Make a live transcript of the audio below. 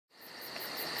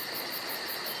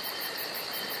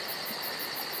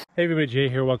Hey everybody, Jay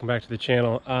here. Welcome back to the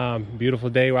channel. Beautiful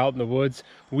day. We're out in the woods.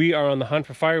 We are on the hunt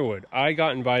for firewood. I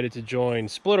got invited to join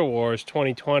Splitter Wars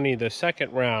 2020, the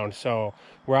second round. So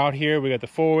we're out here. We got the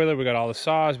four-wheeler. We got all the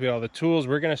saws. We got all the tools.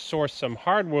 We're going to source some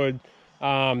hardwood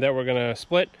that we're going to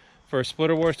split for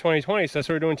Splitter Wars 2020. So that's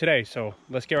what we're doing today. So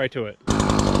let's get right to it.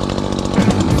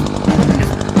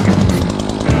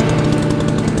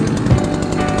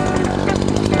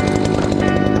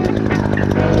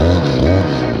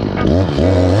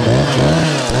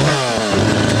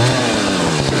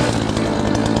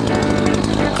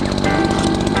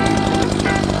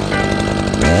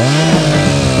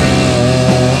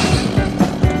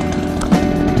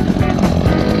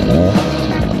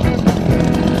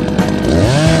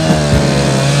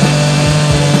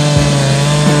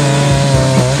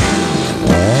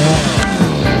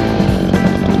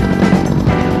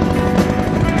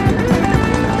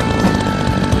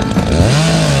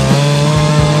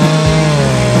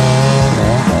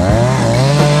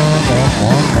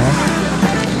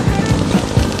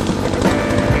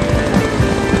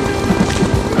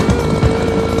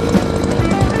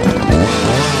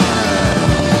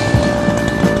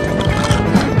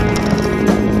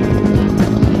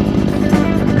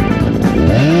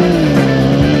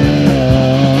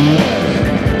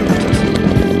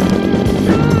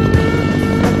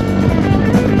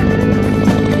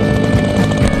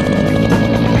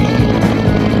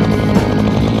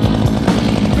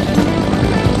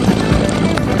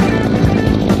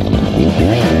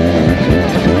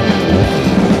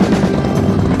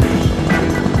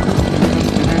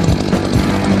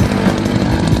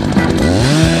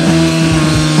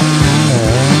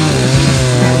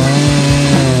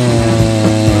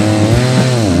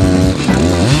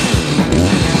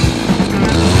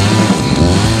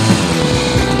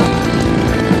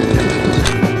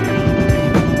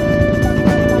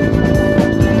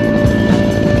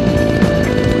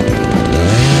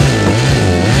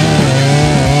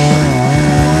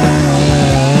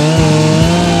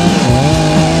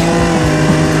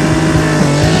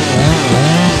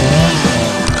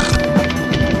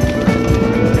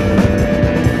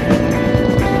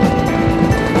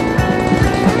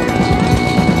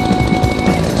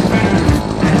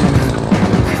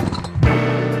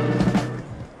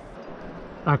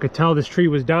 I could tell this tree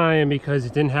was dying because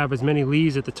it didn't have as many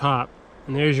leaves at the top.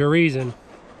 And there's your reason.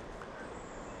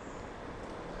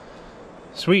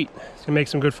 Sweet. It's gonna make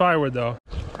some good firewood though.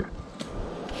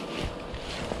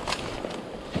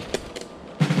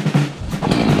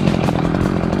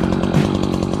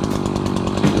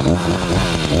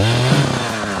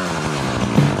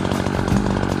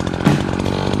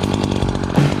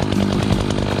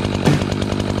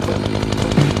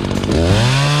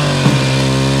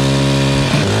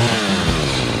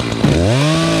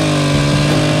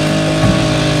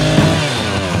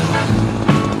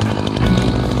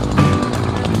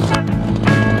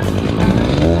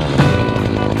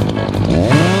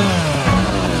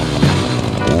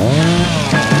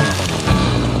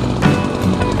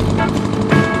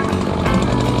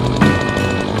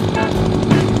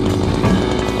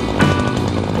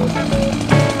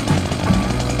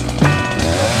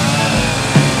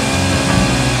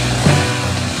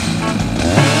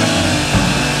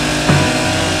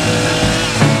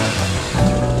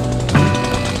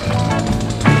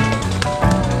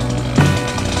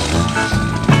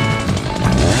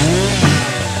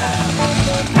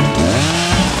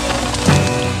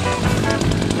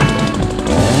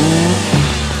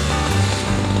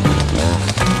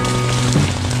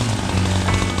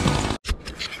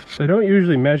 I don't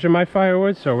usually measure my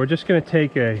firewood, so we're just going to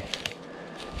take a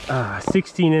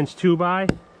 16-inch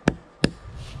 2x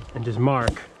and just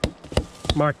mark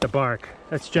the bark.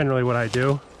 That's generally what I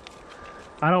do.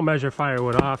 I don't measure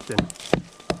firewood often.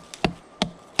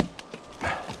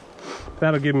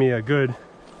 That'll give me a good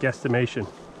guesstimation.